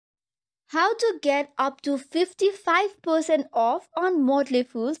How to get up to 55% off on Motley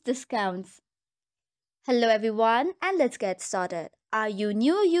Fool's discounts. Hello everyone and let's get started. Are you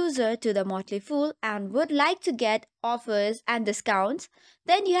new user to the Motley Fool and would like to get offers and discounts?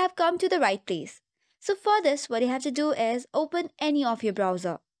 Then you have come to the right place. So for this what you have to do is open any of your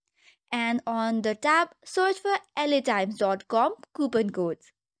browser and on the tab search for latimes.com coupon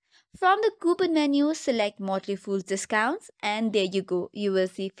codes. From the coupon menu, select Motley Fool's discounts, and there you go. You will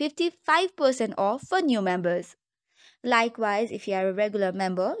see 55% off for new members. Likewise, if you are a regular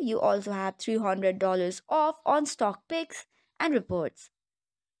member, you also have $300 off on stock picks and reports.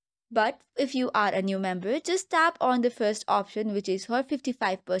 But if you are a new member, just tap on the first option, which is for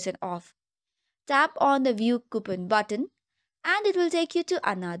 55% off. Tap on the View Coupon button, and it will take you to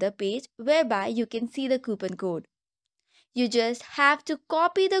another page whereby you can see the coupon code. You just have to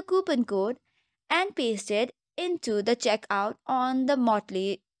copy the coupon code and paste it into the checkout on the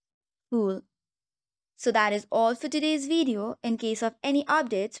Motley tool. So that is all for today's video. In case of any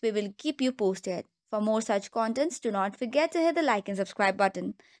updates, we will keep you posted. For more such contents, do not forget to hit the like and subscribe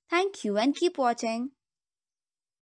button. Thank you and keep watching.